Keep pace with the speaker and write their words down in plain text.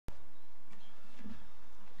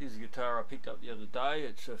guitar I picked up the other day.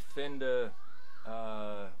 It's a Fender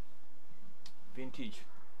vintage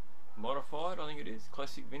modified, I think it is,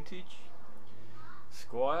 classic vintage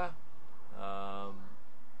Sqiuer.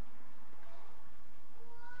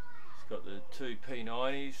 It's got the two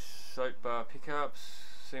P90s, soap bar pickups,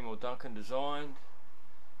 Seymour Duncan designed,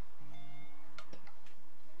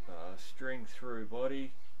 string through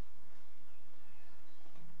body.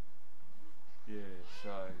 Yeah,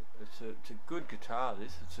 so it's a good guitar.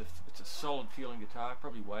 It's a solid feeling guitar.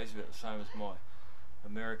 Probably weighs about the same as my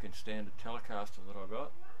American standard Telecaster that I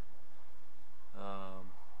got.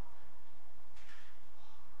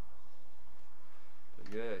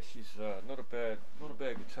 But yeah, she's not a bad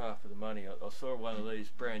guitar for the money. I saw one of these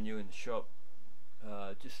brand new in the shop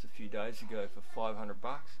just a few days ago for $500.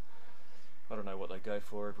 I don't know what they go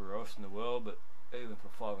for everywhere else in the world, but even for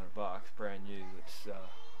 $500, brand new, it's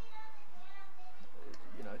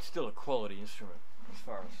you know, it's still a quality instrument as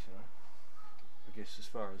far as, you know, I guess as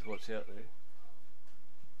far as what's out there.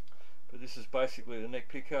 But this is basically the neck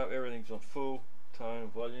pickup. Everything's on full tone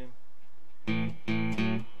and volume.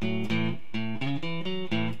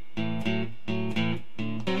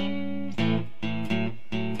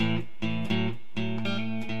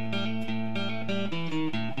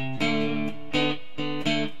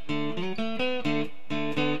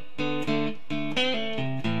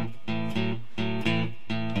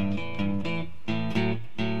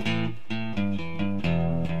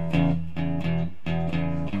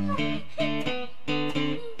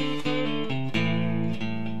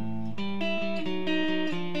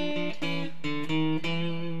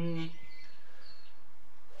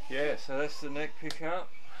 Yeah, so that's the neck pickup.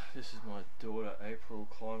 This is my daughter April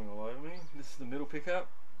climbing all over me. This is the middle pickup.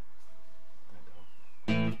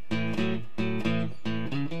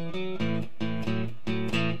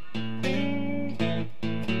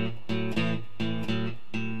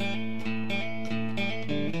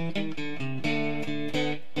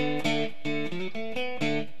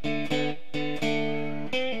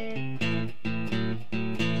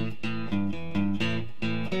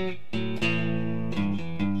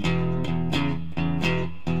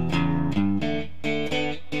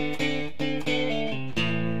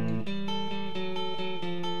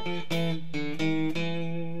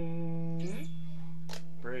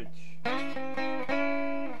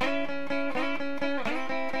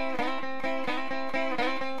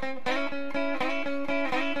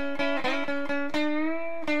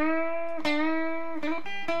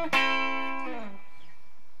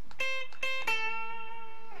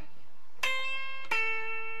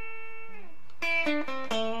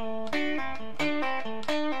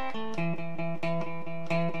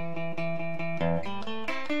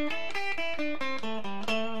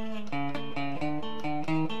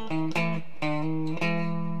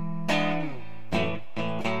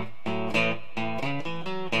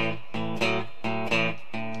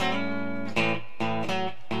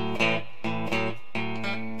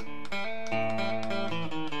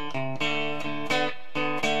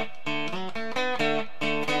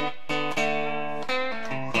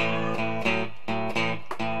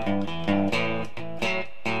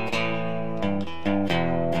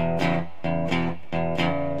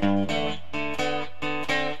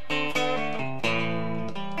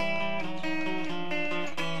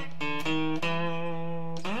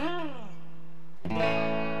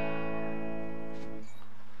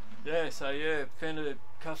 Yeah, so yeah, Fender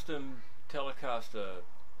custom Telecaster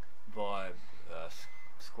by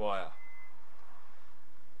Sqiuer.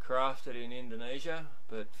 Crafted in Indonesia,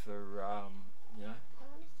 but for you know,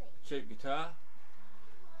 cheap guitar,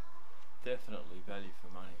 definitely value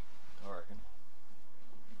for money, I reckon.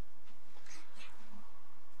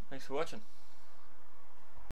 Thanks for watching.